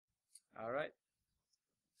All right.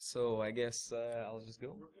 So I guess I'll just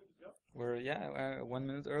go. We're 1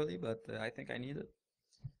 minute early, but I think I need it.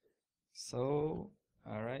 So,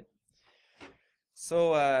 all right.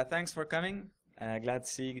 So thanks for coming. Glad to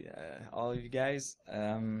see all of you guys.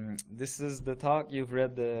 This is the talk. You've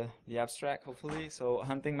read the abstract, hopefully. So,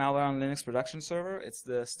 hunting malware on Linux production server. It's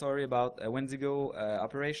the story about a Windigo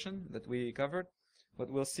operation that we covered. What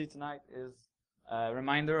we'll see tonight is a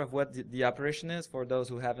reminder of what the operation is for those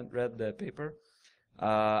who haven't read the paper.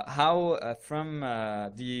 How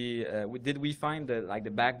did we find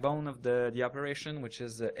the backbone of the operation, which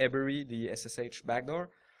is Ebery, the SSH backdoor.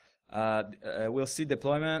 We'll see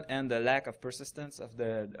deployment and the lack of persistence of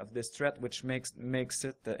this threat, which makes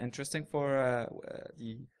it interesting for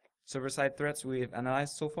the server-side threats we've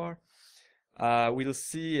analyzed so far. We'll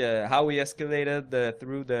see how we escalated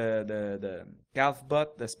through the calf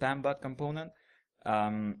bot, the spam bot component,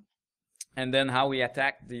 and then how we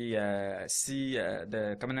attacked the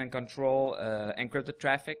command and control encrypted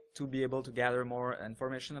traffic to be able to gather more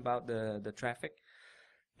information about the traffic.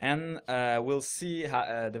 And we'll see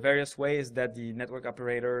how, the various ways that the network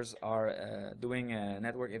operators are doing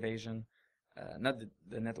network evasion. Not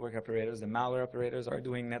the network operators, the malware operators are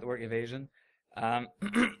doing network evasion.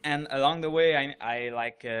 And along the way,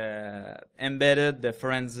 I embedded the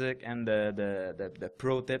forensic and the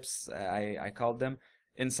pro tips, I called them,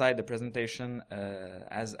 inside the presentation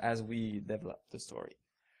as we develop the story.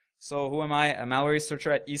 So who am I? A malware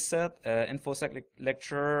researcher at ESET, InfoSec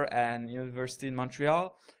lecturer at University in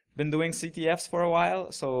Montreal. Been doing CTFs for a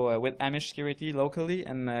while, so with Amish security locally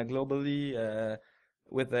and globally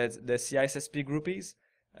with the CISSP groupies.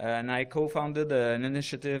 And I co-founded an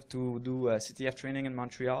initiative to do CTF training in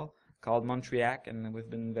Montreal called Montreac, and we've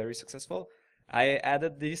been very successful. I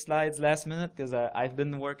added these slides last minute because I've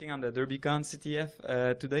been working on the DerbyCon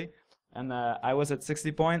CTF today. And I was at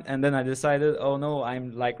 60 point, and then I decided, oh no,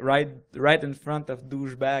 I'm like right in front of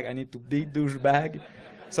douchebag. I need to beat douchebag.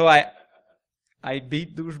 So I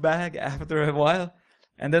beat douchebag after a while,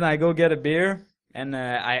 and then I go get a beer, and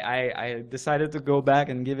I decided to go back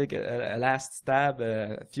and give it a last stab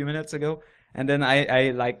a few minutes ago, and then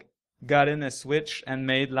I like got in a switch and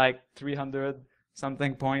made like 300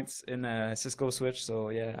 something points in a Cisco switch. So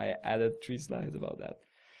yeah, I added 3 slides about that.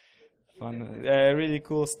 Fun, really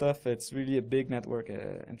cool stuff. It's really a big network,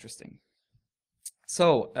 interesting.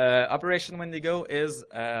 So Operation Windigo is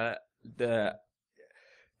the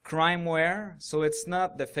crimeware. So it's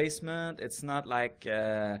not defacement. It's not like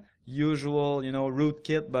usual,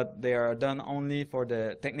 rootkit, but they are done only for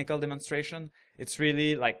the technical demonstration. It's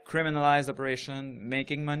really like criminalized operation,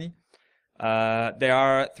 making money. There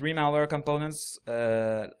are 3 malware components: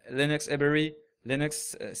 Linux Ebery,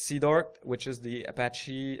 Linux CDORC, which is the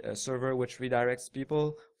Apache server which redirects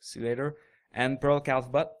people, see later, and Perl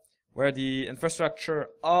Calfbot, where the infrastructure,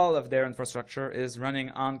 all of their infrastructure is running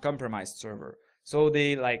on compromised server. So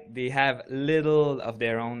they have little of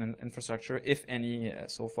their own infrastructure, if any.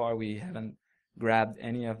 So far we haven't grabbed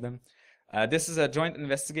any of them. This is a joint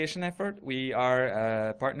investigation effort. We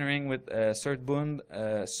are partnering with CertBund,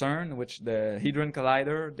 CERN, which the Hadron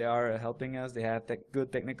Collider, they are helping us. They have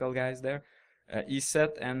good technical guys there.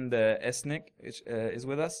 ESET and ESNIC is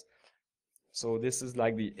with us. So this is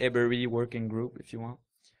like the Ebery working group, if you want.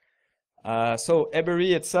 So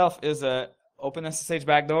Ebery itself is a OpenSSH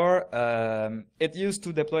backdoor. It used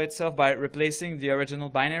to deploy itself by replacing the original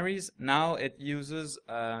binaries. Now it uses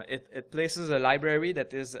it places a library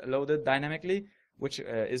that is loaded dynamically, which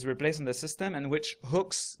is replaced in the system and which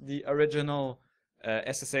hooks the original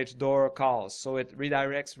SSH door calls. So it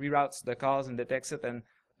reroutes the calls and detects it and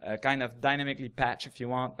kind of dynamically patch, if you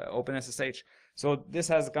want, OpenSSH. So this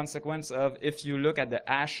has a consequence of, if you look at the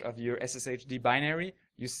hash of your SSHD binary,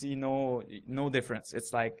 you see no difference.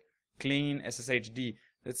 It's like clean SSHD.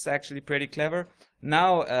 It's actually pretty clever.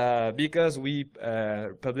 Now, because we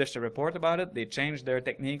published a report about it, they changed their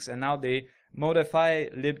techniques, and now they modify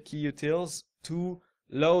libkeyutils to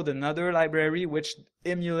load another library which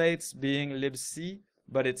emulates being libc,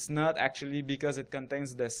 but it's not actually, because it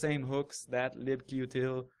contains the same hooks that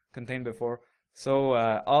libkeyutil contained before. So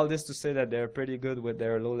all this to say that they're pretty good with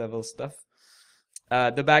their low-level stuff.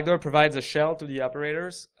 The backdoor provides a shell to the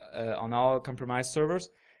operators on all compromised servers,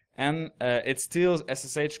 and it steals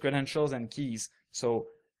SSH credentials and keys. So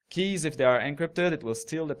keys, if they are encrypted, it will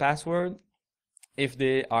steal the password. If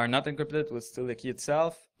they are not encrypted, it will steal the key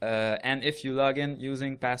itself. And if you log in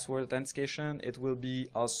using password authentication, it will be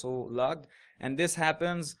also logged. And this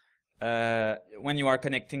happens when you are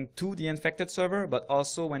connecting to the infected server, but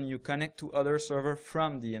also when you connect to other server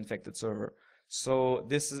from the infected server. So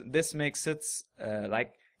this makes it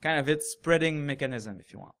like kind of its spreading mechanism,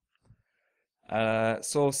 if you want.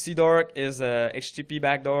 So CDORC is a HTTP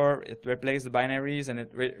backdoor. It replaces the binaries and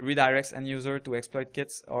it redirects end user to exploit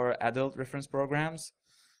kits or adult reference programs.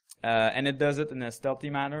 And it does it in a stealthy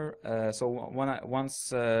manner, so once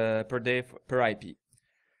per day per IP.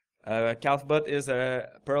 Calfbot is a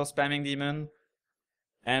Perl spamming daemon,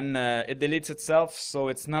 and it deletes itself, so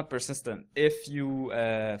it's not persistent. If you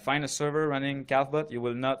find a server running Calfbot, you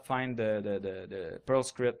will not find the Perl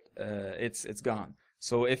script. It's gone.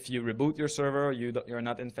 So if you reboot your server, you're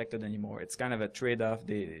not infected anymore. It's kind of a trade-off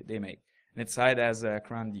they make. And it's hide as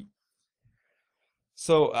cron D.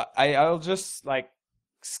 So I'll just like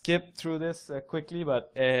skip through this quickly,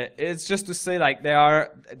 but it's just to say like they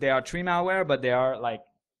are tree malware, but they are like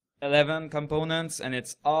 11 components, and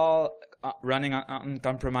it's all running on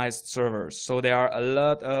uncompromised servers. So there are a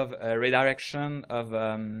lot of redirection of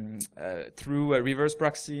through reverse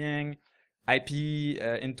proxying, IP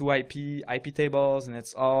into IP tables, and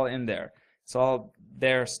it's all in there. It's all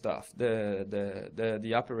their stuff.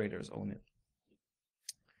 The operators own it.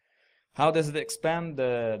 How does it expand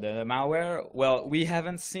the malware? Well, we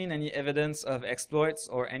haven't seen any evidence of exploits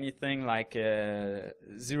or anything like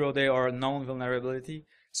zero-day or known vulnerability.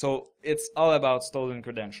 So it's all about stolen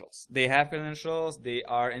credentials. They have credentials. They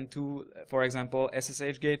are into, for example,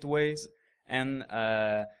 SSH gateways, and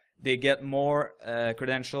they get more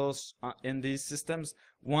credentials in these systems.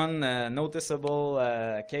 One noticeable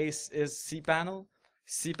case is cPanel.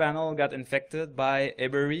 cPanel got infected by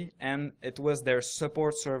Ebury, and it was their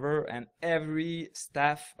support server, and every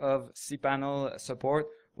staff of cPanel support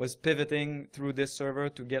was pivoting through this server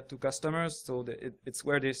to get to customers. So it's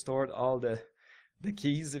where they stored all the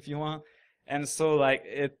keys, if you want. And so like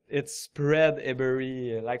it spread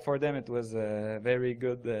Ebury. Like for them, it was a very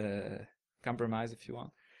good compromise, if you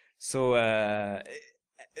want. So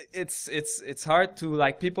it's hard to,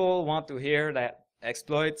 like, people want to hear that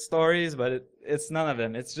exploit stories, but it's none of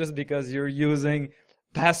them. It's just because you're using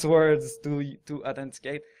passwords to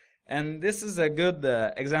authenticate. And this is a good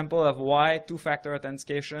example of why two-factor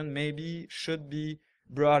authentication maybe should be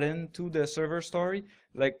brought into the server story.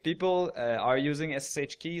 Like, people are using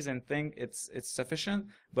SSH keys and think it's sufficient,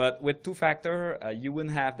 but with two-factor you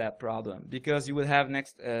wouldn't have that problem, because you would have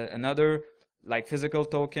next another like physical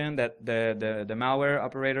token that the malware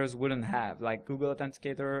operators wouldn't have, like Google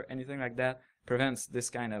Authenticator, anything like that prevents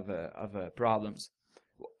this kind of problems,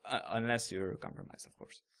 unless you're compromised, of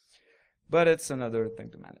course. But it's another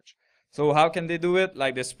thing to manage. So how can they do it?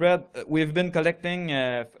 Like the spread, we've been collecting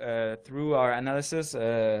through our analysis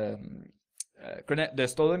the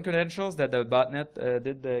stolen credentials that the botnet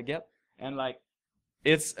did get, and like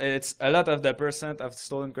it's a lot of the percent of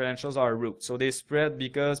stolen credentials are root. So they spread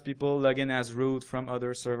because people log in as root from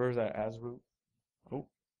other servers as root. Oh,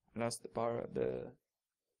 lost the power of the.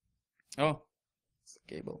 Oh, it's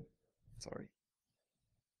the cable. Sorry.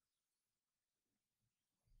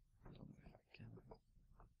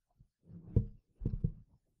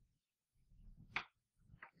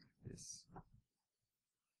 This.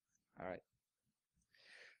 All right.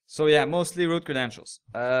 So yeah, mostly root credentials.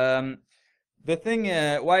 The thing,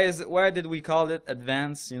 why did we call it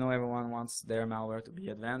advanced? You know, everyone wants their malware to be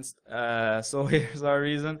advanced. So here's our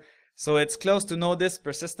reason. So it's close to no disk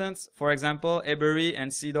persistence. For example, Ebury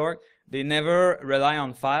and CDORC, they never rely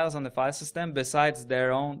on files on the file system besides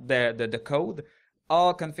their own the code.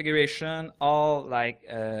 All configuration, all like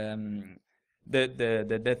the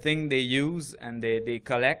thing they use and they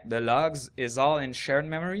collect, the logs, is all in shared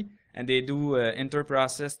memory, and they do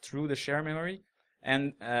interprocess through the shared memory.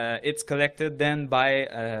 And it's collected then by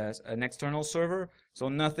an external server, so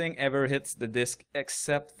nothing ever hits the disk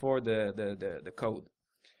except for the code.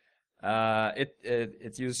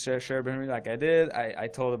 It uses shared memory, like I did. I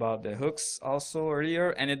told about the hooks also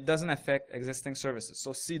earlier, and it doesn't affect existing services.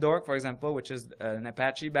 So CDORC, for example, which is an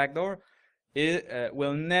Apache backdoor, it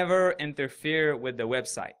will never interfere with the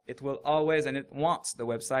website. It will always, and it wants the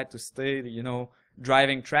website to stay, you know,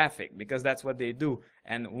 driving traffic, because that's what they do.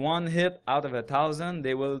 And one hit out of 1,000,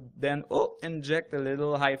 they will then inject a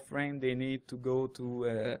little high frame they need to go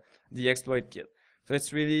to the exploit kit. So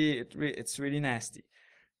it's really nasty.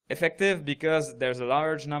 Effective because there's a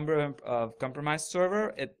large number of compromised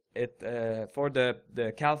server. For the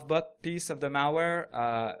Calfbot piece of the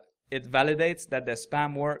malware, it validates that the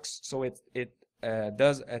spam works. So it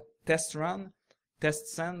does a test run,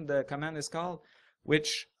 test send, the command is called,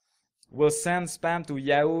 which will send spam to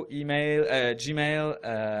Yahoo, email,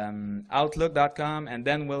 Gmail, Outlook.com, and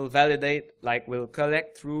then will validate, like will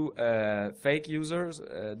collect through fake users,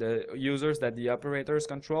 the users that the operators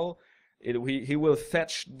control. He will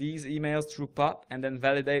fetch these emails through POP and then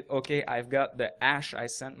validate, okay, I've got the hash I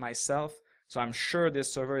sent myself, So I'm sure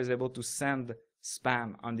this server is able to send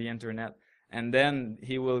spam on the internet, and then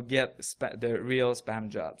he will get the real spam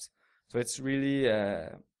jobs. So it's really,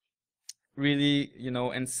 really,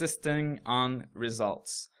 insisting on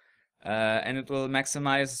results. And it will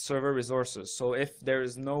maximize server resources. So if there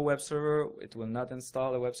is no web server, it will not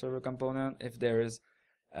install a web server component. If there is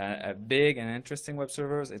a big and interesting web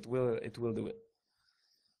servers, it will do it.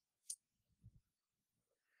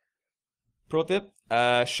 Pro tip: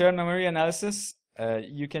 shared memory analysis.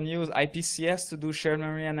 You can use IPCS to do shared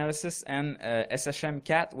memory analysis, and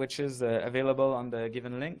SHM-CAT, which is available on the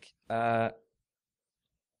given link.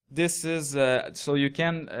 This is so you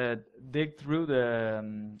can dig through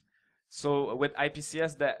the. So with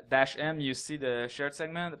IPCS -M, you see the shared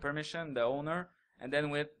segment, the permission, the owner, and then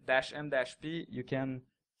with -M-P, you can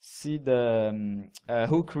see the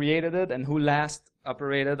who created it and who last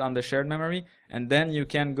operated on the shared memory, and then you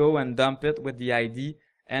can go and dump it with the ID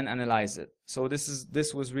and analyze it. So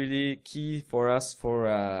this was really key for us for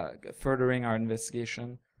furthering our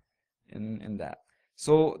investigation in that.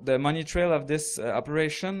 So the money trail of this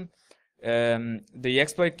operation. The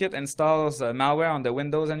exploit kit installs malware on the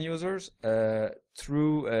Windows end users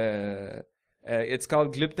through it's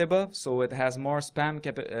called glibteba, so it has more spam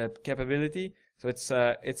capability. So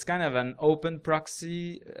it's kind of an open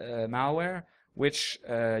proxy malware, which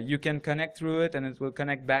you can connect through it, and it will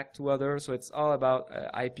connect back to others. So it's all about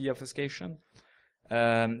IP obfuscation.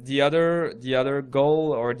 The other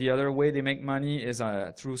goal, or the other way they make money, is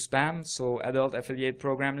through spam. So adult affiliate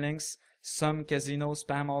program links. Some casino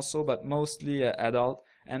spam also, but mostly adult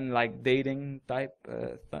and like dating type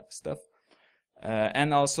stuff.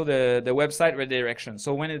 And also the website redirection.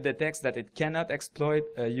 So when it detects that it cannot exploit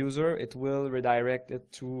a user, it will redirect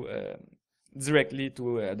it to directly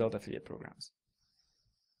to adult affiliate programs.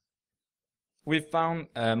 We've found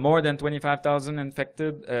more than 25,000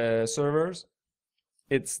 infected servers.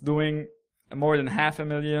 It's doing more than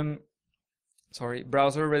 500,000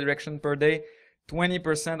 browser redirection per day.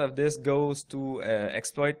 20% of this goes to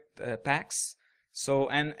exploit packs. So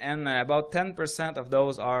and about 10% of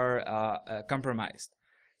those are compromised.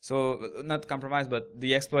 So not compromised, but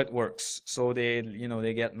the exploit works. So they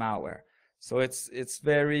get malware. So it's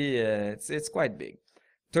very it's quite big.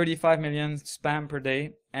 35 million spam per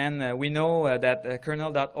day, and we know that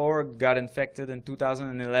kernel.org got infected in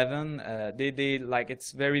 2011. They like,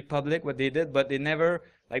 it's very public what they did, but they never,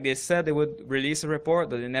 like, they said they would release a report,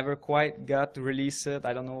 but they never quite got to release it.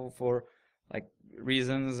 I don't know, for like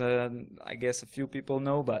reasons I guess a few people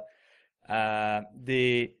know, but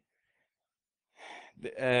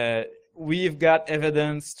we've got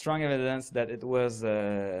evidence, strong evidence, that it was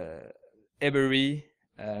Ebery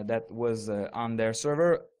that was on their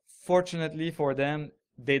server. Fortunately for them,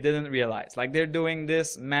 they didn't realize. Like, they're doing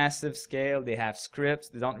this massive scale, they have scripts,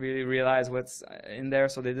 they don't really realize what's in there,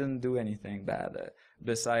 so they didn't do anything bad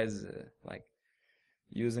besides like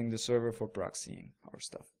using the server for proxying or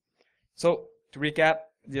stuff. So to recap,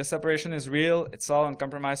 this operation is real, it's all on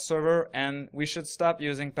compromised server, and we should stop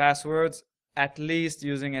using passwords, at least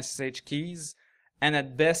using SSH keys, and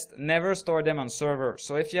at best never store them on server.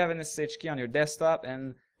 So if you have an SSH key on your desktop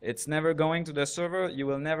and it's never going to the server, you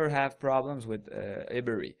will never have problems with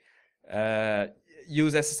Ebery.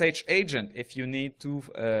 Use SSH agent if you need to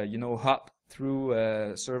hop through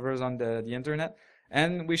servers on the internet.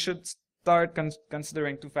 And we should start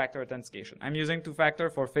considering two-factor authentication. I'm using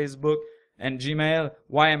two-factor for Facebook and Gmail.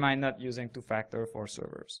 Why am I not using two-factor for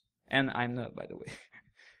servers? And I'm not, by the way.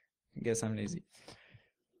 I guess I'm lazy.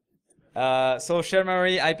 So share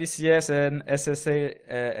memory, IPCS, and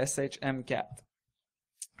SHM-CAT.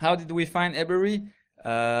 How did we find Ebery?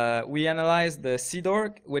 We analyzed the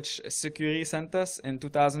CDORC, which Securi sent us in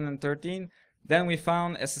 2013. Then we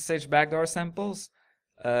found SSH backdoor samples,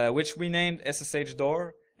 which we named SSH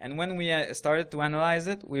door. And when we started to analyze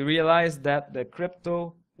it, we realized that the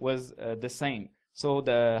crypto was the same. So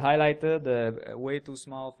the highlighted, way too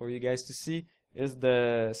small for you guys to see, is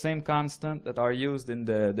the same constant that are used in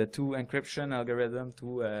the two encryption algorithm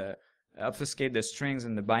to obfuscate the strings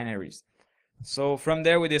and the binaries. So from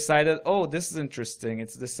there we decided, oh, this is interesting,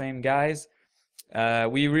 it's the same guys.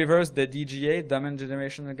 We reversed the DGA, domain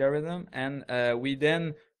generation algorithm, and we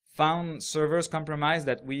then found servers compromised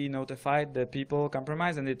that we notified the people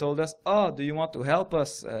compromised, and they told us, oh, do you want to help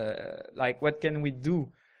us? Like, what can we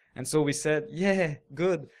do? And so we said, yeah,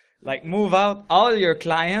 good. Like, move out all your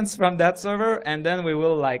clients from that server, and then we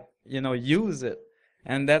will, like, use it.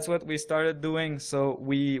 And that's what we started doing. So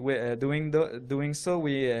we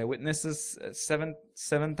witnesses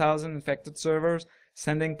 7,000 infected servers,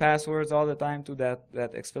 sending passwords all the time to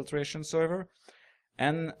that exfiltration server,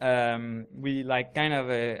 and we like kind of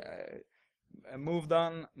moved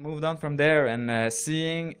on from there and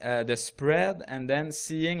seeing the spread, and then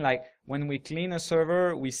seeing like when we clean a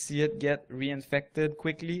server, we see it get reinfected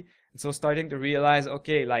quickly. And so starting to realize,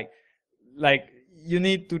 okay, like you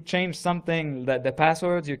need to change something, the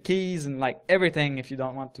passwords, your keys, and like everything if you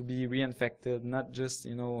don't want to be reinfected, not just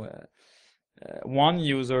one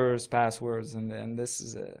user's passwords. And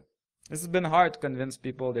this has been hard to convince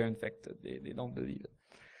people they're infected. They don't believe it.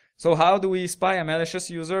 So how do we spy a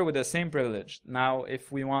malicious user with the same privilege? Now,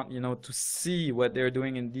 if we want, to see what they're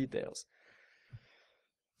doing in details.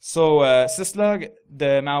 So syslog,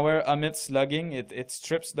 the malware omits logging. It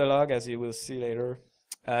strips the log, as you will see later.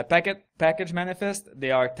 Package manifest,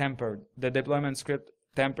 they are tempered. The deployment script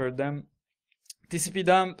tempered them. TCP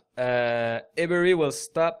dump, Ebury will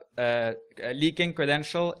stop leaking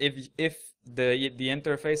credential if the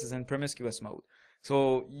interface is in promiscuous mode.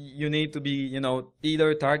 So you need to be,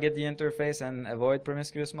 either target the interface and avoid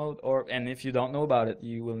promiscuous mode, and if you don't know about it,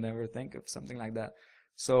 you will never think of something like that.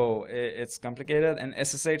 So it's complicated, and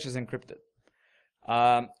SSH is encrypted.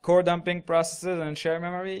 Core dumping processes and share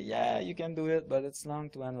memory, yeah, you can do it, but it's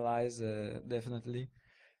long to analyze, definitely.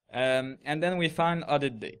 And then we find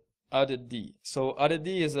Audit D. So Audit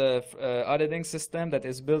D is a auditing system that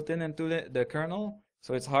is built into the kernel,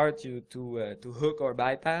 so it's hard to hook or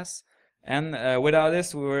bypass. And without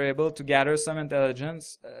this, we were able to gather some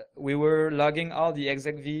intelligence. We were logging all the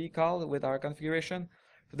execve call with our configuration.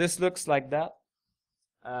 So this looks like that.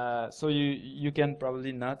 So you can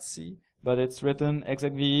probably not see, but it's written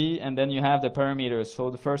execve, and then you have the parameters.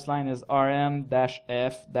 So the first line is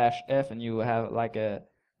rm-f-f, and you have like a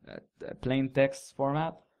plain text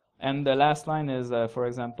format. And the last line is, for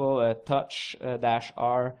example,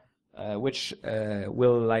 touch-r, which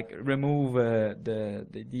will like remove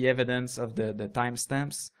the evidence of the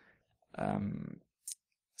timestamps.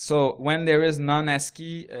 So when there is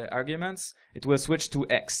non-ASCII arguments, it will switch to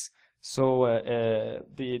X. So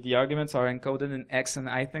the arguments are encoded in X, and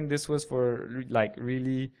I think this was for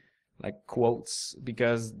really quotes,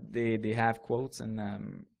 because they have quotes, and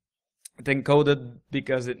it encoded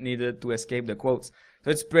because it needed to escape the quotes. So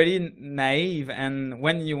it's pretty naive, and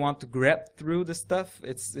when you want to grep through the stuff,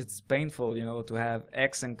 it's painful, to have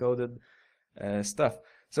X encoded stuff.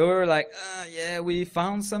 So we were like, yeah, we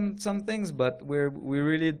found some things, but we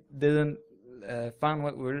really didn't find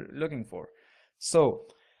what we're looking for. So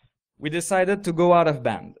we decided to go out of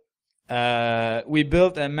band. We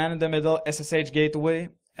built a man-in-the-middle SSH gateway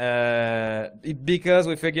because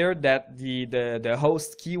we figured that the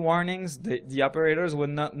host key warnings, the operators would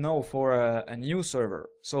not know for a new server.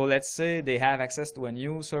 So let's say they have access to a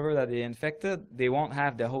new server that they infected, they won't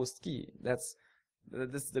have the host key. That's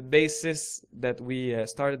the basis that we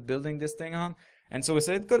started building this thing on. And so we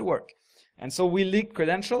said it could work. And so we leaked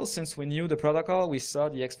credentials. Since we knew the protocol, we saw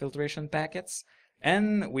the exfiltration packets.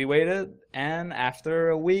 And we waited, and after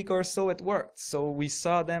a week or so, it worked. So we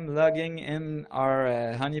saw them logging in our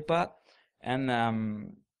honeypot, and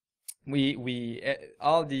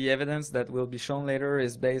all the evidence that will be shown later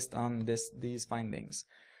is based on these findings.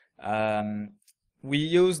 We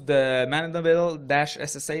used the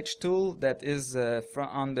man-in-the-middle-SSH tool that is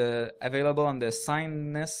available on the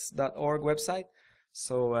signness.org website.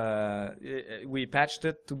 So we patched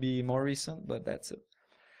it to be more recent, but that's it.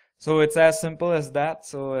 So it's as simple as that.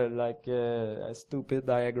 So a stupid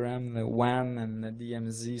diagram, the WAN and the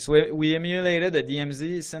DMZ. So we emulated the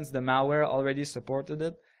DMZ since the malware already supported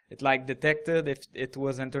it. It detected if it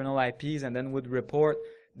was internal IPs and then would report,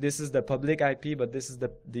 this is the public IP, but this is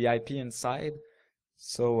the IP inside.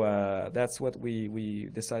 So that's what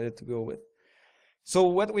we decided to go with. So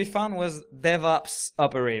what we found was DevOps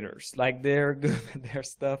operators. They're good at their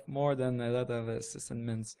stuff more than a lot of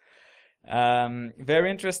sysadmins.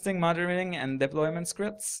 Very interesting monitoring and deployment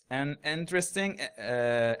scripts, and interesting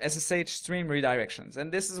SSH stream redirections.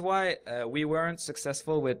 And this is why we weren't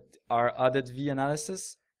successful with our audit D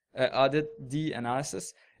analysis,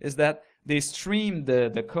 is that they stream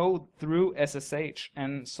the code through SSH.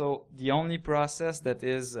 And so the only process that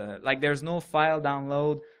is, there's no file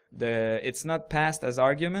download, it's not passed as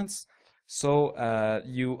arguments. So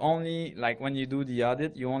you only, when you do the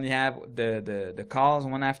audit, you only have the calls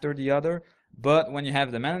one after the other. But when you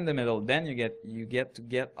have the man in the middle, then you get to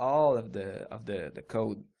get all of the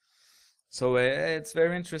code. So it's a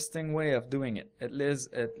very interesting way of doing it. It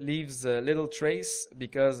leaves a little trace,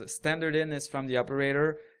 because standard in is from the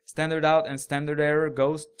operator, standard out and standard error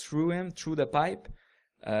goes through the pipe,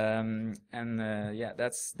 yeah,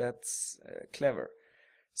 that's clever.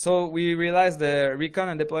 So we realized the recon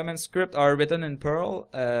and deployment script are written in Perl,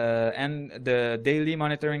 and the daily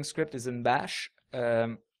monitoring script is in Bash.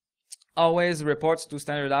 always reports to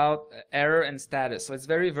standard out error and status. So it's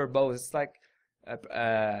very verbose. It's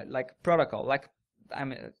like protocol, like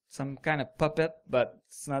some kind of puppet, but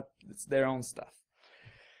it's not. It's their own stuff.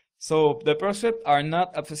 So the Perl scripts are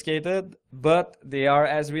not obfuscated, but they are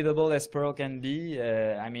as readable as Perl can be.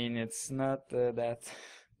 I mean, it's not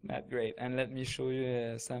that great. And let me show you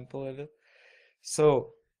a sample of it.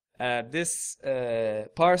 So this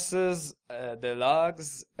parses the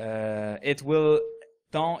logs. It will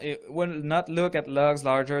not look at logs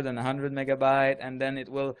larger than 100 megabyte, and then it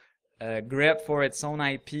will grep for its own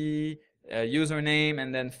IP, username,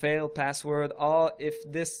 and then fail password. All if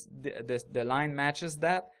the line matches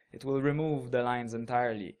that, it will remove the lines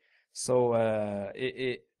entirely. So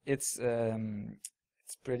it's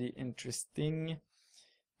pretty interesting.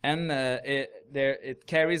 And it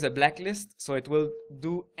carries a blacklist, so it will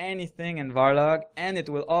do anything in varlog, and it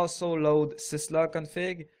will also load syslog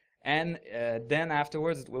config, and then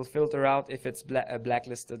afterwards it will filter out if it's a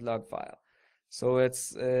blacklisted log file. So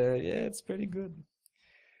it's yeah, it's pretty good.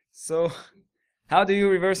 So how do you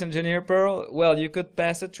reverse engineer Perl? Well, you could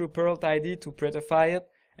pass it through Perl tidy to prettify it,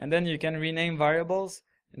 and then you can rename variables.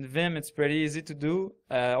 In Vim, it's pretty easy to do,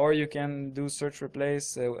 or you can do search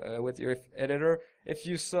replace with your editor. If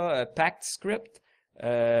you saw a packed script,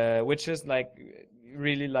 which is like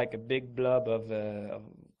really like a big blob of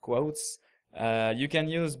quotes, you can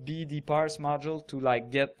use bdparse module to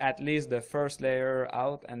like get at least the first layer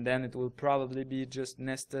out, and then it will probably be just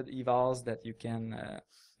nested evals that you can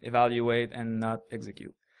evaluate and not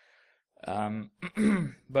execute.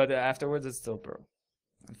 But afterwards, it's still Perl,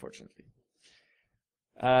 unfortunately.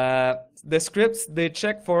 The scripts, they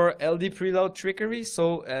check for LD preload trickery,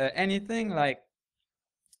 so anything like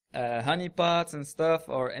honeypots and stuff,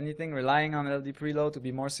 or anything relying on LD preload to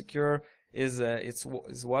be more secure is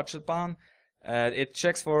watched upon. It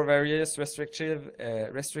checks for various restrictive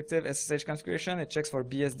SSH configuration. It checks for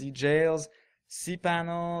BSD jails,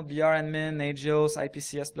 cpanel, BRadmin, Nagios,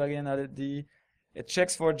 IPCS plugin, auditd. It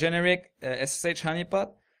checks for generic SSH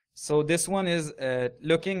honeypot. So this one is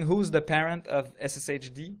looking who's the parent of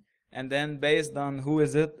SSHD, and then based on who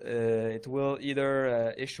is it, it will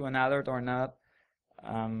either issue an alert or not.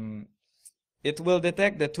 It will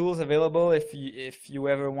detect the tools available if you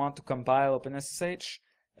ever want to compile OpenSSH.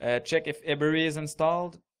 Check if Ebury is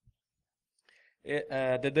installed.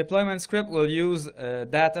 The deployment script will use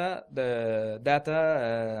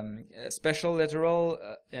special literal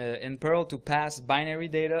in Perl to pass binary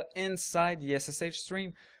data inside the SSH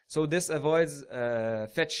stream. So this avoids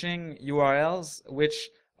fetching URLs, which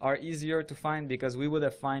are easier to find because we would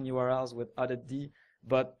have found URLs with auditd,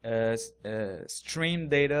 but stream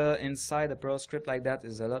data inside a Perl script like that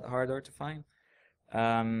is a lot harder to find.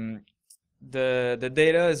 The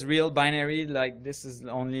data is real binary, like this is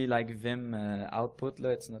only like Vim output.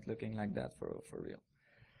 It's not looking like that for real.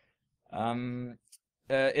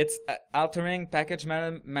 It's altering package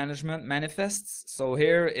management manifests. So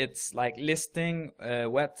here it's like listing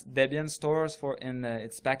what Debian stores for in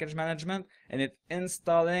its package management, and it's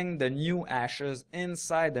installing the new hashes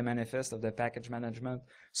inside the manifest of the package management.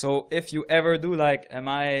 So if you ever do like am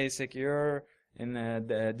I secure in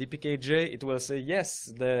the DPKG, it will say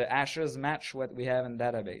yes, the hashes match what we have in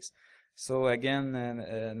database. So again,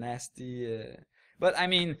 nasty, but I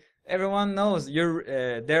mean, everyone knows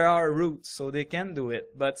there are roots, so they can do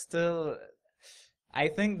it. But still, I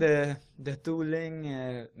think the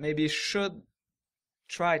tooling maybe should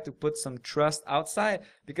try to put some trust outside,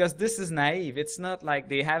 because this is naive. It's not like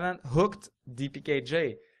they haven't hooked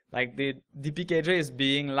DPKG. Like the DPKG is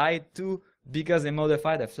being lied to because they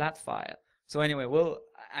modified a flat file. So anyway, well,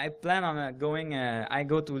 I plan on going. I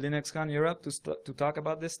go to LinuxCon Europe to talk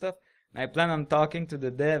about this stuff. And I plan on talking to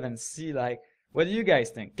the dev and see like, what do you guys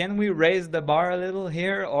think? Can we raise the bar a little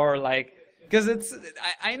here, or like, because it's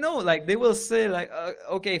I know like they will say like,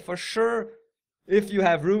 okay, for sure, if you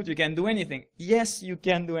have root, you can do anything. Yes, you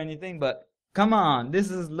can do anything, but come on,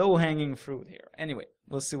 this is low-hanging fruit here. Anyway,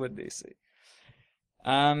 we'll see what they say.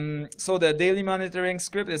 So the daily monitoring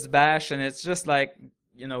script is bash, and it's just like,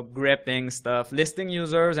 you know, grepping stuff, listing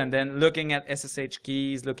users, and then looking at SSH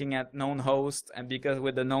keys, looking at known hosts, and because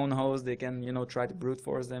with the known host, they can, you know, try to brute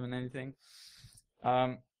force them and anything.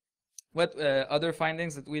 What other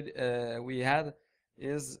findings that we had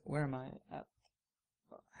is, where am I at?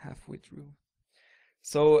 Halfway through.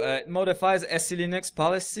 So it modifies SELinux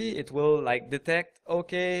policy. It will like detect,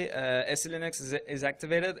 okay, SELinux is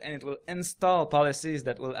activated, and it will install policies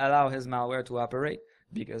that will allow his malware to operate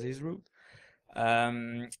because he's root.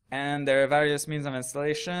 And there are various means of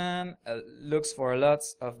installation. Looks for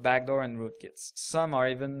lots of backdoor and rootkits. Some are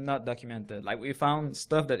even not documented. Like we found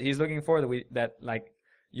stuff that he's looking for that like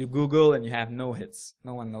you Google and you have no hits.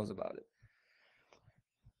 No one knows about it.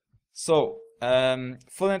 So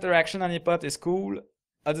full interaction honeypot is cool.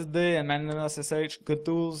 Audit Day and manual SSH, good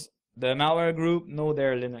tools. The malware group know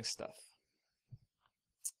their Linux stuff.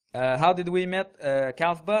 How did we meet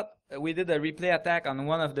Calfbot? We did a replay attack on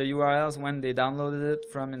one of the URLs when they downloaded it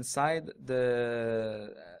from inside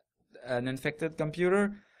an infected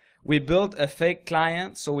computer. We built a fake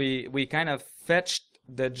client, so we kind of fetched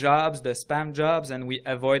the jobs, the spam jobs, and we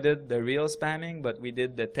avoided the real spamming, but we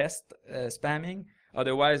did the test spamming.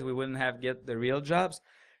 Otherwise, we wouldn't have get the real jobs.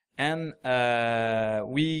 And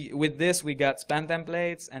with this, we got spam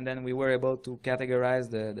templates, and then we were able to categorize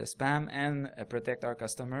the spam and protect our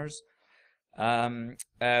customers.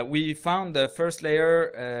 We found the first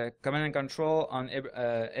layer command and control on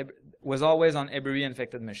was always on every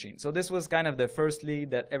infected machine. So this was kind of the first lead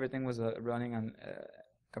that everything was running on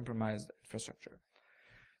compromised infrastructure.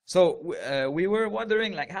 So we were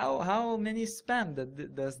wondering, like, how many spam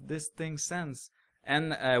does this thing sense?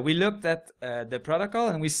 And we looked at the protocol,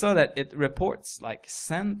 and we saw that it reports like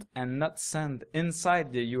sent and not sent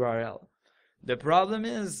inside the URL. The problem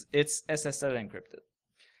is it's SSL encrypted.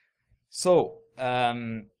 So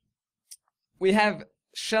we have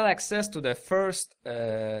shell access to the first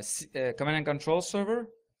command and control server.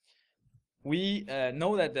 We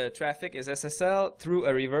know that the traffic is SSL through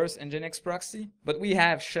a reverse Nginx proxy, but we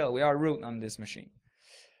have shell. We are root on this machine.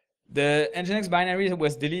 The Nginx binary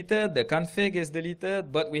was deleted. The config is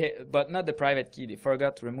deleted, but not the private key. They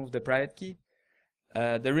forgot to remove the private key.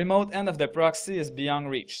 The remote end of the proxy is beyond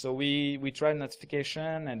reach. So we tried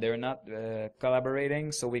notification, and they're not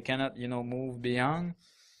collaborating, so we cannot, move beyond.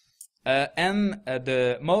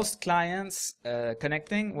 The most clients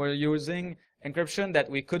connecting were using encryption that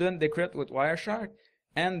we couldn't decrypt with Wireshark,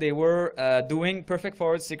 and they were doing perfect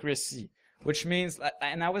forward secrecy, which means,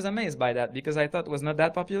 and I was amazed by that because I thought it was not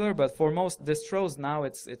that popular, but for most distros now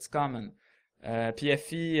it's common.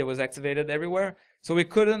 PFE, it was activated everywhere, so we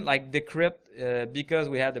couldn't decrypt because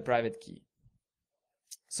we had the private key.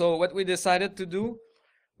 So what we decided to do,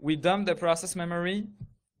 we dumped the process memory,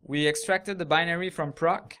 we extracted the binary from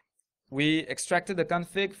proc, we extracted the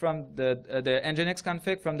config from the Nginx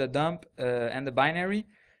config from the dump and the binary,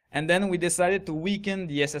 and then we decided to weaken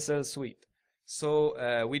the SSL suite.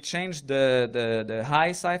 So we changed the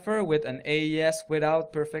high cipher with an AES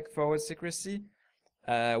without perfect forward secrecy,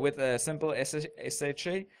 with a simple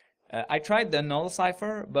SHA. I tried the null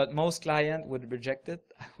cipher, but most clients would reject it.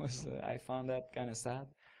 I found that kind of sad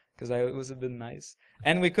because it was a bit nice.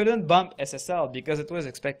 And we couldn't bump SSL because it was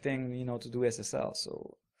expecting, to do SSL.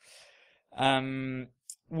 So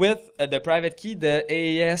with the private key, the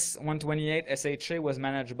AES 128 SHA was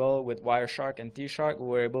manageable with Wireshark and T-Shark. We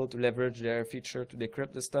were able to leverage their feature to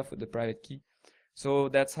decrypt the stuff with the private key. So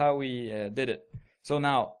that's how we did it. So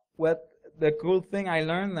now, what the cool thing I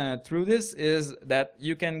learned through this is that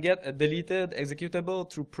you can get a deleted executable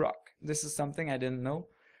through proc. This is something I didn't know.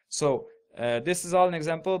 So this is all an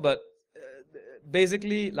example, but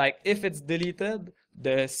basically, if it's deleted,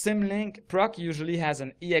 the symlink proc usually has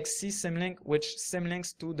an exe symlink which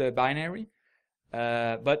symlinks to the binary,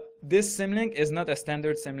 but this symlink is not a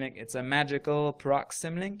standard symlink. It's a magical proc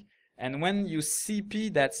symlink, and when you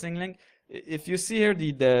CP that symlink, if you see here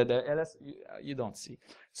the ls, you don't see.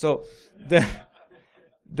 So the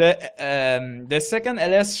second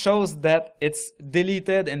ls shows that it's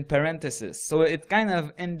deleted in parentheses. So it kind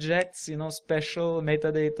of injects, special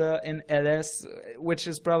metadata in ls, which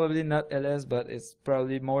is probably not ls, but it's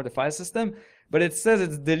probably more the file system. But it says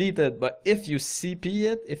it's deleted. But if you CP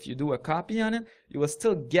it, if you do a copy on it, you will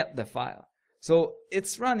still get the file. So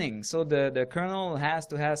it's running. So the kernel has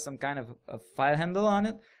to have some kind of a file handle on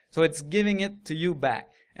it. So it's giving it to you back.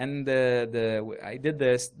 And I did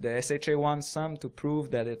the SHA1 sum to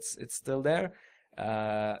prove that it's still there.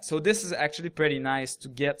 So this is actually pretty nice to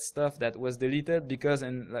get stuff that was deleted, because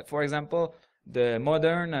for example, the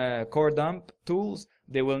modern core dump tools,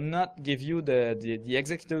 they will not give you the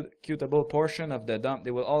executable portion of the dump.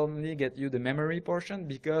 They will only get you the memory portion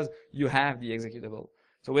because you have the executable.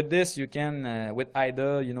 So with this, you can, with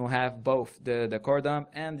IDA, have both the core dump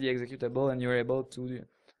and the executable, and you're able to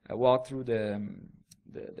walk through the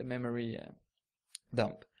memory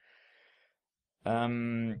dump.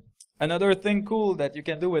 Another thing cool that you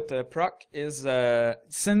can do with proc is,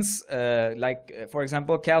 since for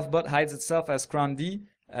example, Calfbot hides itself as cronD,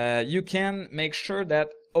 you can make sure that,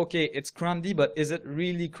 okay, it's cronD, but is it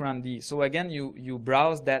really cronD? So again, you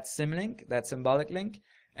browse that symlink, that symbolic link,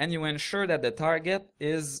 and you ensure that the target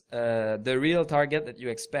is the real target that you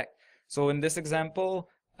expect. So in this example,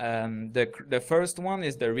 The first one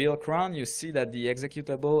is the real cron. You see that the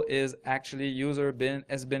executable is actually user bin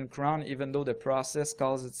has been cron, even though the process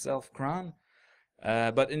calls itself cron.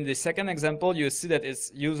 But in the second example, you see that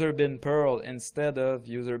it's user bin Perl instead of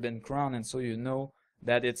user bin cron, and so you know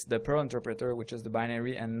that it's the Perl interpreter, which is the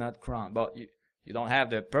binary, and not cron. But you don't have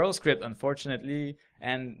the Perl script, unfortunately,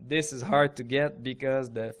 and this is hard to get because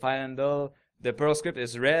the file handle, the Perl script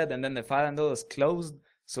is read, and then the file handle is closed,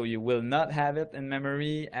 so you will not have it in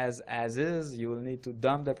memory as is. You will need to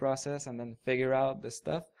dump the process and then figure out the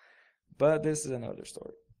stuff. But this is another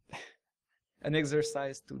story, an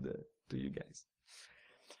exercise to you guys.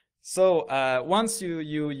 So once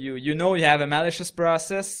you know you have a malicious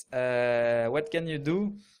process, what can you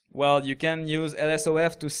do? Well, you can use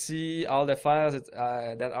LSOF to see all the files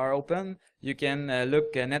that are open. You can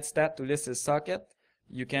look netstat to list its socket.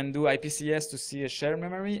 You can do IPCS to see a shared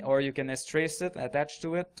memory, or you can strace it, attach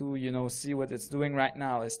to it to see what it's doing right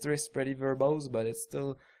now. Strace is pretty verbose, but it's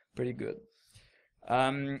still pretty good.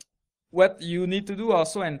 What you need to do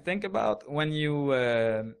also and think about when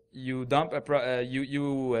you dump a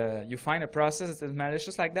you find a process that is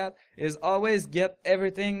malicious like that is always get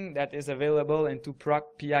everything that is available into proc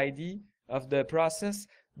PID of the process,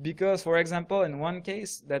 because for example in one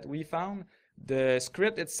case that we found, the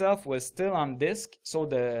script itself was still on disk, so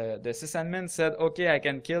the sysadmin said, okay, I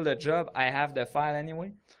can kill the job, I have the file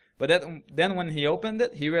anyway. But then when he opened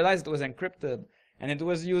it, he realized it was encrypted, and it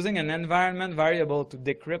was using an environment variable to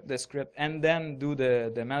decrypt the script and then do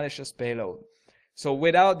the malicious payload. So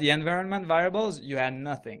without the environment variables, you had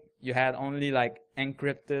nothing. You had only like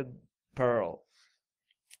encrypted Perl.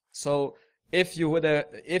 So if he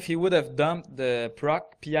would have dumped the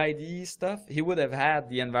proc PID stuff, he would have had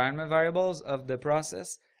the environment variables of the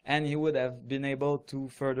process, and he would have been able to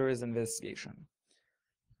further his investigation.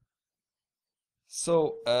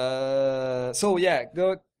 So yeah,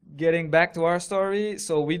 getting back to our story.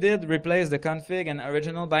 So we did replace the config and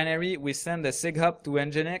original binary. We sent the SIGHOP to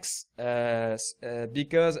Nginx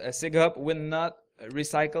because a SIGHOP will not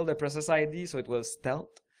recycle the process ID, so it will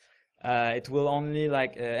stealth. It will only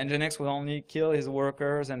Nginx will only kill his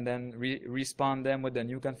workers and then respawn them with the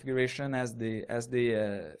new configuration as they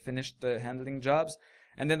finished handling jobs.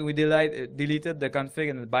 And then we deleted the config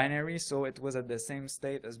and the binary, so it was at the same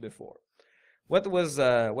state as before. What was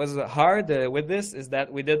hard with this is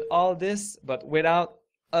that we did all this, but without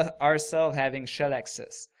ourselves having shell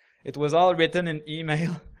access. It was all written in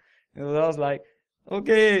email. It was like,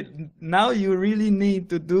 okay, now you really need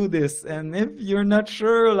to do this, and if you're not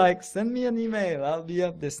sure, like, send me an email. I'll be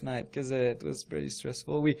up this night, because it was pretty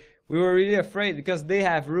stressful. We were really afraid because they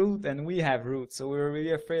have root and we have root, so we were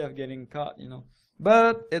really afraid of getting caught,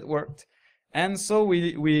 But it worked. And so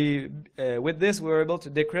with this, we were able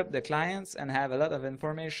to decrypt the clients and have a lot of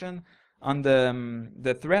information on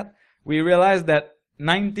the threat. We realized that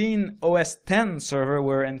 19 OS 10 servers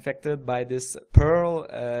were infected by this Perl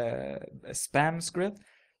spam script.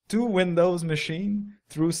 2 Windows machines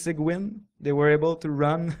through Sigwin, they were able to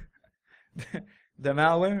run the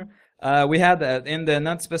malware. We had in the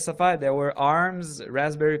not specified, there were ARMs,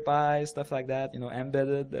 Raspberry Pi, stuff like that,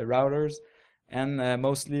 embedded routers. And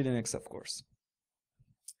mostly Linux, of course.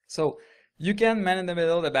 So you can man in the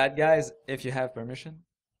middle the bad guys if you have permission.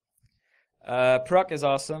 Proc is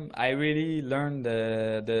awesome. I really learned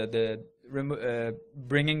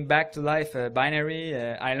bringing back to life a binary.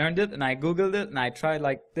 I learned it and I googled it and I tried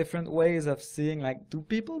like different ways of seeing like, do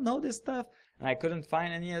people know this stuff? And I couldn't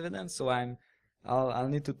find any evidence. So I'll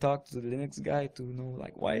need to talk to the Linux guy to know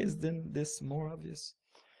like, why isn't this more obvious?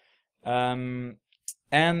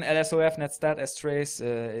 And LSOF, netstat, strace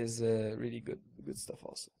is really good stuff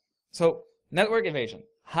also. So network evasion.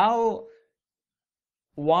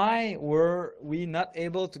 Why were we not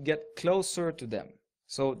able to get closer to them?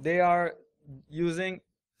 So they are using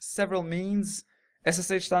several means: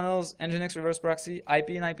 SSH tunnels, Nginx reverse proxy, IP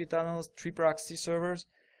and IP tunnels, 3 proxy servers,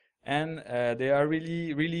 and they are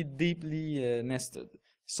really, really deeply nested.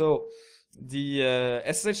 So the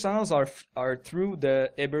SSH tunnels are through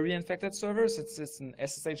the Ebury infected servers. It's an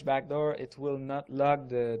SSH backdoor. It will not log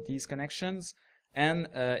these connections, and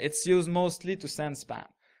it's used mostly to send spam.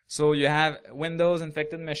 So you have Windows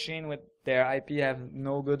infected machine with their IP have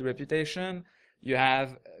no good reputation. You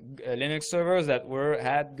have Linux servers that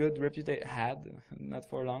had good reputation, not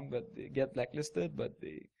for long, but they get blacklisted, but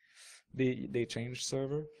they changed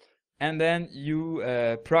server. And then you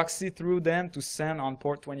proxy through them to send on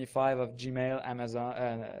port 25 of Gmail,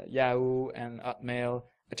 Amazon, Yahoo, and Hotmail,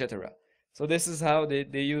 etc. So this is how they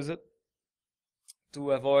use it.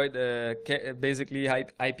 to avoid basically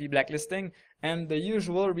IP blacklisting. And the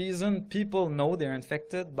usual reason people know they're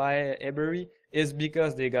infected by Ebury is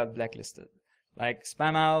because they got blacklisted. Like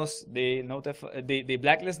Spamhaus, they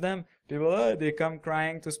blacklist them. People, they come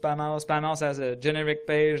crying to Spamhaus. Spamhaus has a generic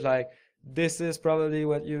page like, this is probably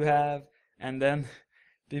what you have, and then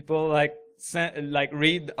people like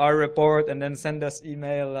read our report and then send us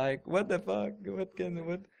email like, what the fuck? What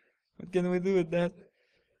can we do with that?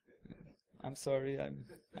 I'm sorry,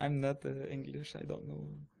 I'm not English. I don't know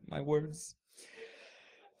my words.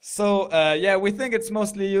 So yeah, we think it's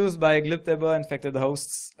mostly used by glibteba infected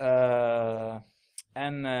hosts, and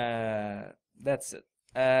that's it.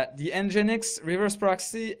 The Nginx reverse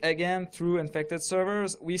proxy, again through infected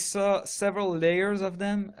servers. We saw several layers of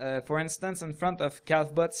them. For instance, in front of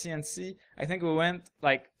calfbot CNC, I think we went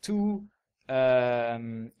like 2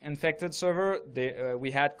 infected server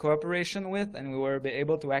we had cooperation with, and we were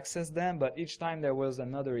able to access them, but each time there was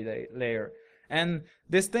another layer. And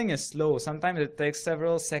this thing is slow. Sometimes it takes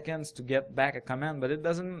several seconds to get back a command, but it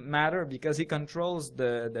doesn't matter because he controls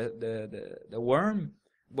the worm,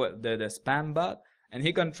 the spam bot, and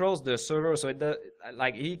he controls the server, so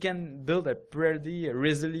like he can build a pretty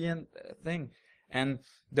resilient thing. And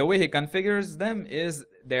the way he configures them is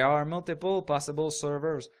there are multiple possible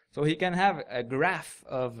servers, so he can have a graph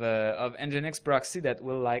of Nginx proxy that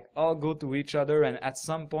will like all go to each other, and at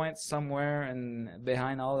some point somewhere and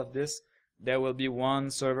behind all of this there will be one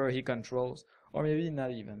server he controls, or maybe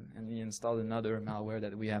not even, and he installed another malware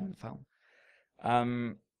that we haven't found.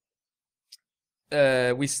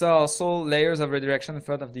 We saw also layers of redirection in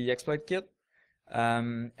front of the exploit kit.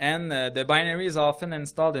 And the binary is often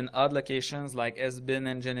installed in odd locations like sbin,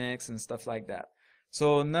 Nginx, and stuff like that.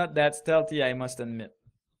 So not that stealthy, I must admit.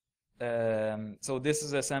 So this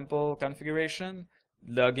is a sample configuration.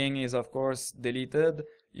 Logging is of course deleted.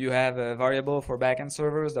 You have a variable for backend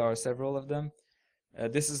servers. There are several of them.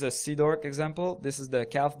 This is a CDORC example. This is the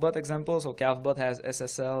calfbot example. So calfbot has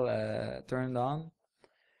SSL turned on.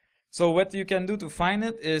 So what you can do to find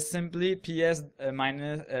it is simply ps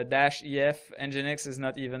 --ef. Nginx is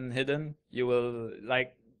not even hidden. You will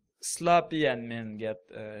like sloppy admin get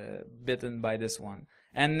bitten by this one.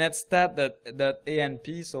 And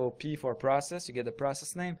netstat.anp, so p for process, you get the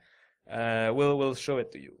process name, will show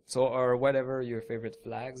it to you. So, or whatever your favorite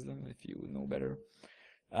flags them, if you know better.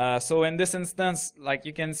 So in this instance, like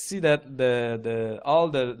you can see that all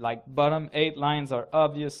the like bottom 8 lines are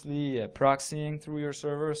obviously proxying through your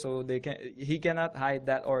server, so he cannot hide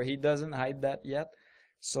that, or he doesn't hide that yet.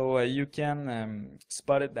 So you can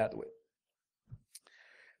spot it that way.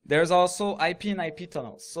 There's also IP and IP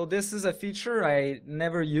tunnels. So this is a feature I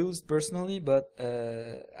never used personally, but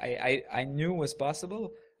I knew was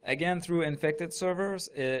possible. Again, through infected servers,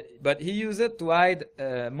 but he used it to hide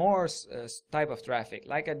more type of traffic,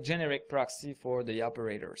 like a generic proxy for the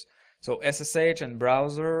operators. So SSH and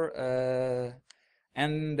browser,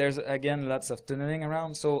 and there's again lots of tunneling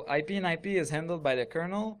around. So IP and IP is handled by the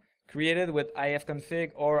kernel, created with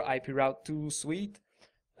ifconfig or IProute2 suite.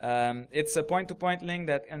 It's a point-to-point link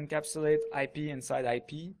that encapsulates IP inside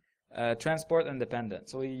IP, transport independent.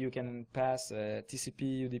 So you can pass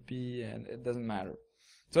TCP, UDP, and it doesn't matter.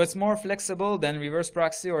 So it's more flexible than reverse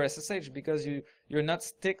proxy or SSH because you're not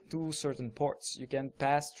stick to certain ports. You can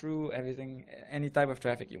pass through everything, any type of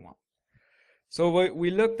traffic you want. So we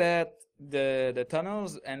looked at the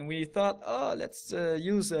tunnels and we thought, oh, let's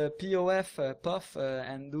use a POF puff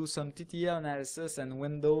and do some TTL analysis and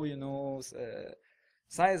window,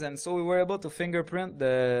 size. And so we were able to fingerprint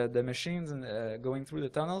the machines and going through the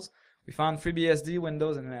tunnels. We found FreeBSD,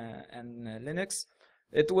 Windows, and Linux.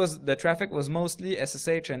 The traffic was mostly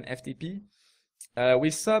SSH and FTP. We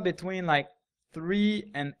saw between like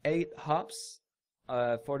 3 and 8 hops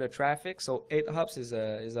for the traffic. So 8 hops is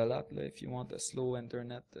a lot. If you want a slow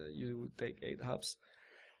internet, you would take 8 hops.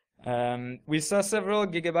 We saw several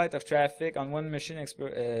gigabytes of traffic on one machine,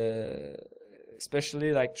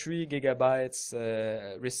 especially like 3 gigabytes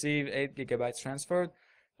received, 8 gigabytes transferred.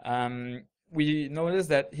 We noticed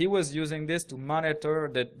that he was using this to monitor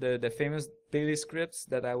the famous daily scripts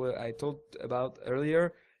that I told about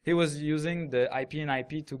earlier. He was using the IP and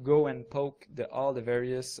IP to go and poke all the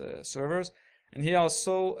various servers, and he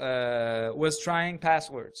also was trying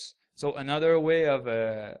passwords. So another way of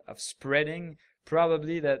spreading,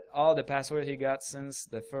 probably that all the passwords he got since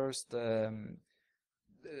the first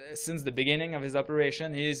since the beginning of his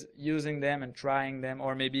operation, he's using them and trying them,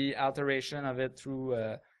 or maybe alteration of it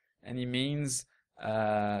through any means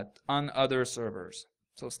on other servers.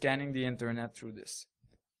 So scanning the internet through this.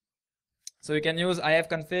 So you can use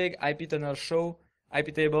ifconfig, iptunnel show,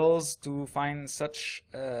 IP tables to find such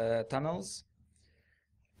tunnels.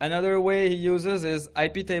 Another way he uses is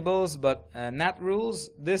IP tables, but NAT rules.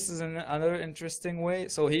 This is another interesting way.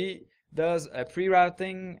 So he does a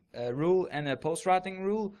pre-routing rule and a post-routing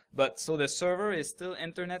rule, but so the server is still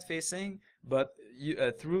internet facing, but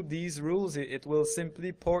through these rules, it will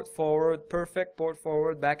simply port forward, perfect port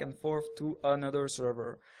forward back and forth to another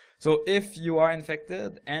server. So if you are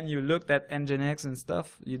infected and you looked at Nginx and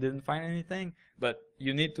stuff, you didn't find anything, but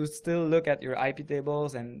you need to still look at your IP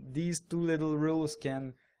tables, and these two little rules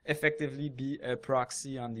can effectively be a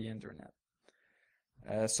proxy on the internet.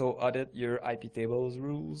 So audit your IP tables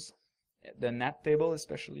rules, the NAT table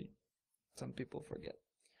especially. Some people forget.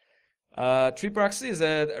 TreeProxy is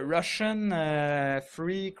a Russian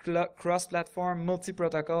free cross-platform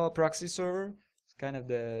multi-protocol proxy server. It's kind of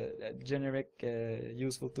the generic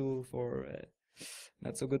useful tool for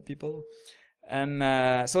not so good people. And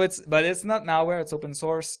but it's not malware, it's open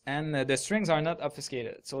source, and the strings are not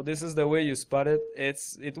obfuscated. So this is the way you spot it.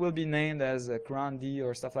 It will be named as a cron D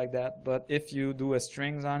or stuff like that, but if you do a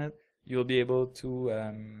strings on it, you'll be able to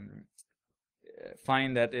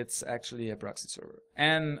find that it's actually a proxy server.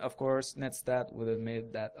 And of course, netstat would have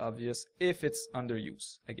made that obvious if it's under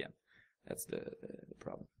use. Again, that's the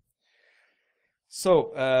problem.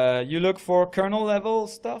 So you look for kernel level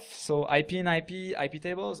stuff, so IP and IP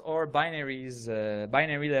tables, or binaries,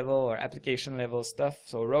 binary level or application level stuff.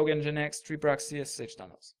 So Rogue Nginx, TreeProxy, SSH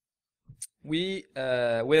tunnels. We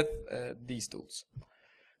with these tools.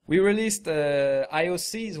 We released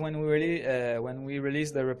IOCs when we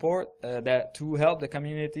released the report that to help the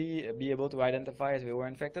community be able to identify if we were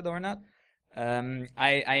infected or not.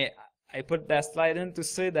 I put that slide in to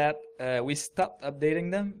say that we stopped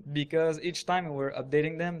updating them because each time we were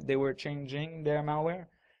updating them, they were changing their malware.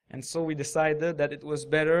 And so we decided that it was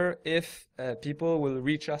better if people will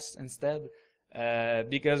reach us instead,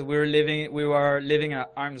 because we were living an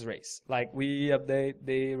arms race. Like we update,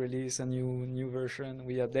 they release a new version,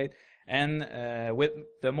 we update. And with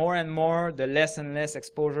the more and more, the less and less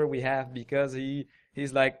exposure we have, because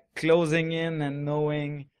he's like closing in and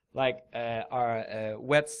knowing like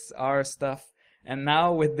our stuff. And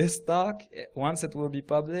now with this talk, once it will be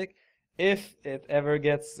public, if it ever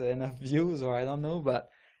gets enough views, or I don't know, but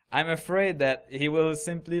I'm afraid that he will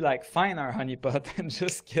simply like find our honeypot and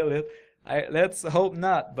just kill it. Let's hope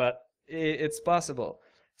not, but it's possible.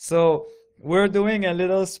 So we're doing a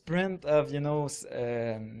little sprint of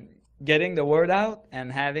getting the word out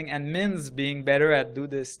and having admins being better at do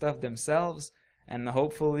this stuff themselves, and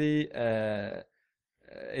hopefully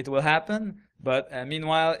it will happen. But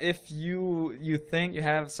meanwhile, if you think you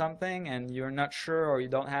have something and you're not sure, or you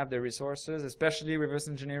don't have the resources, especially reverse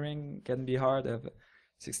engineering can be hard of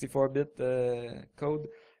 64-bit code,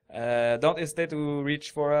 don't hesitate to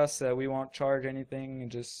reach for us. We won't charge anything,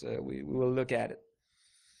 just we will look at it.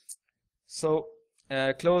 So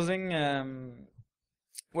closing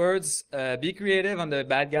words, be creative on the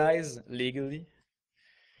bad guys legally.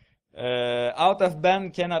 Out of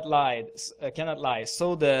band cannot lie.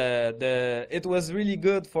 So it was really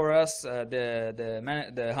good for us,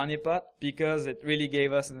 the honeypot, because it really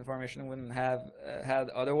gave us information we wouldn't have had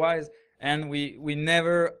otherwise, and we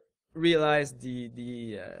never realized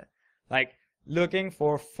the like looking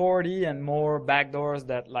for 40 and more backdoors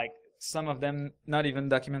that like some of them not even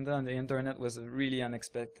documented on the internet was really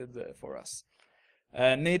unexpected for us.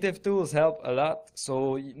 Native tools help a lot.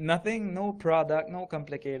 So nothing, no product, no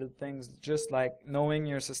complicated things, just like knowing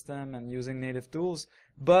your system and using native tools.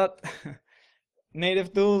 But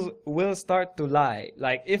native tools will start to lie.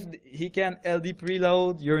 Like if he can LD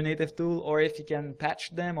preload your native tool, or if he can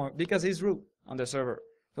patch them, or because he's root on the server.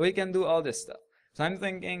 So he can do all this stuff. So I'm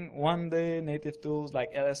thinking one day native tools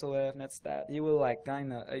like LSOF, netstat, he will like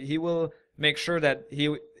he will make sure that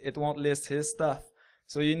it won't list his stuff.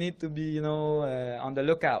 So you need to be, on the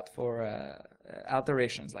lookout for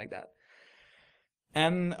alterations like that.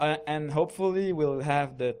 And hopefully we'll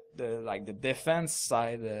have the defense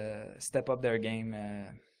side step up their game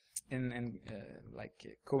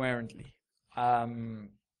coherently.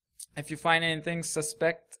 If you find anything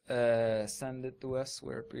suspect, send it to us.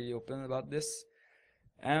 We're pretty open about this.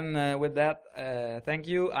 And with that, thank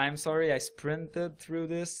you. I'm sorry I sprinted through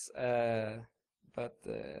this. But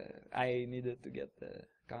I needed to get the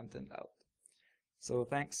content out. So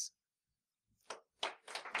thanks.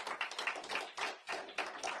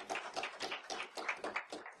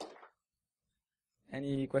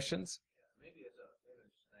 Any questions? Maybe it's not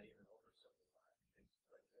even oversimplified things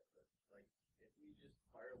like that, but like if we just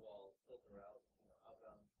firewall filter out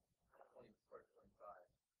outbound 20 part 25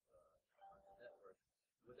 on the network,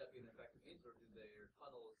 would that be an effective means, or do their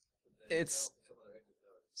tunnels? It's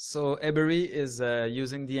So Ebury is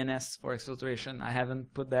using DNS for exfiltration. I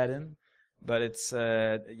haven't put that in, but it's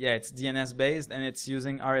yeah, it's DNS based, and it's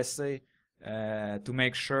using RSA to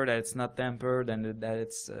make sure that it's not tampered and that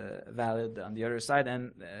it's valid on the other side.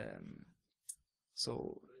 And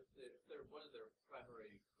so If they're one of their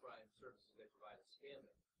primary crime services they provide is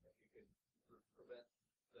scamming, if you could prevent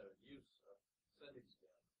the use of sending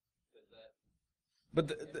spam, does that? but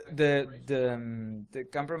the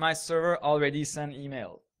compromised server already sent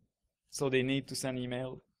email, so they need to send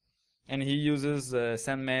email, and he uses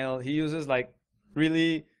send mail. He uses like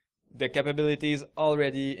really the capabilities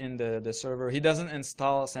already in the server. He doesn't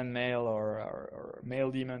install send mail or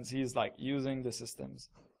mail daemons. He's like using the systems.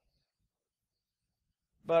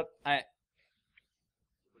 But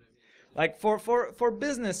like for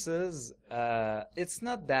businesses, it's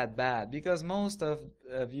not that bad because most of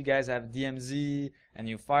you guys have DMZ and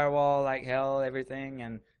you firewall like hell everything,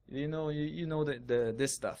 and you know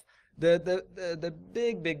this stuff. The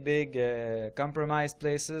big compromised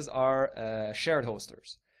places are shared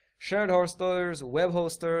hosters. Shared hosters, web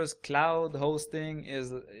hosters, cloud hosting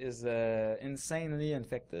is insanely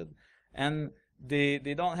infected, and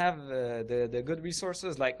they don't have the good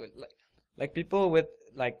resources like people with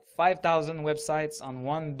like 5,000 websites on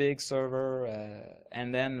one big server,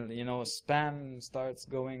 and then spam starts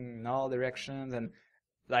going in all directions, and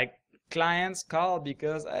like clients call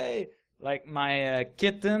because hey, like my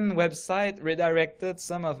kitten website redirected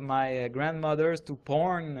some of my grandmothers to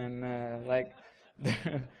porn, and like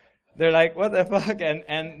they're like what the fuck,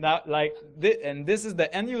 and now like and this is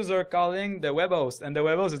the end user calling the web host, and the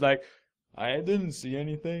web host is like I didn't see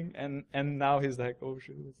anything, and now he's like oh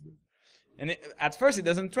shit, what's this? And at first he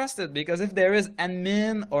doesn't trust it because if there is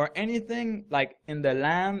admin or anything like in the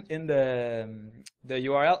LAN, in the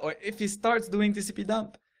URL, or if he starts doing TCP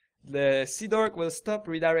dump, the CDORC will stop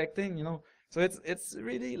redirecting. So it's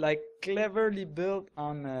really like cleverly built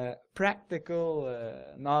on practical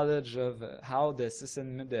knowledge of how the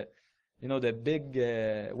sysadmin, the big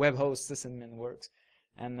web host sysadmin works.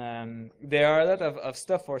 And there are a lot of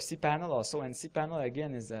stuff for cPanel also, and cPanel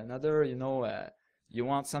again is another, you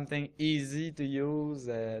want something easy to use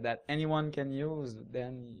that anyone can use,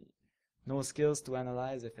 then no skills to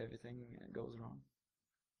analyze if everything goes wrong.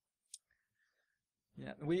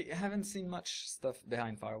 Yeah, we haven't seen much stuff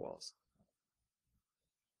behind firewalls.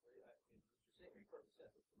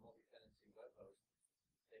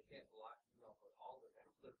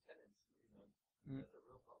 Mm.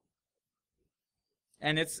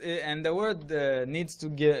 And the word needs to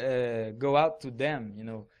go out to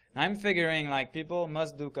them. I'm figuring like people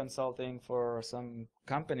must do consulting for some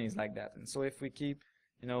companies like that, and so if we keep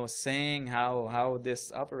saying how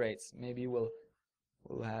this operates, maybe we'll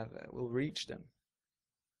reach them.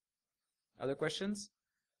 Other questions?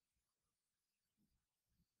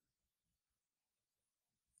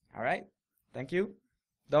 All right, thank you.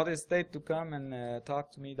 Don't hesitate to come and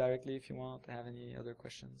talk to me directly if you want to have any other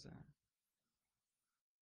questions.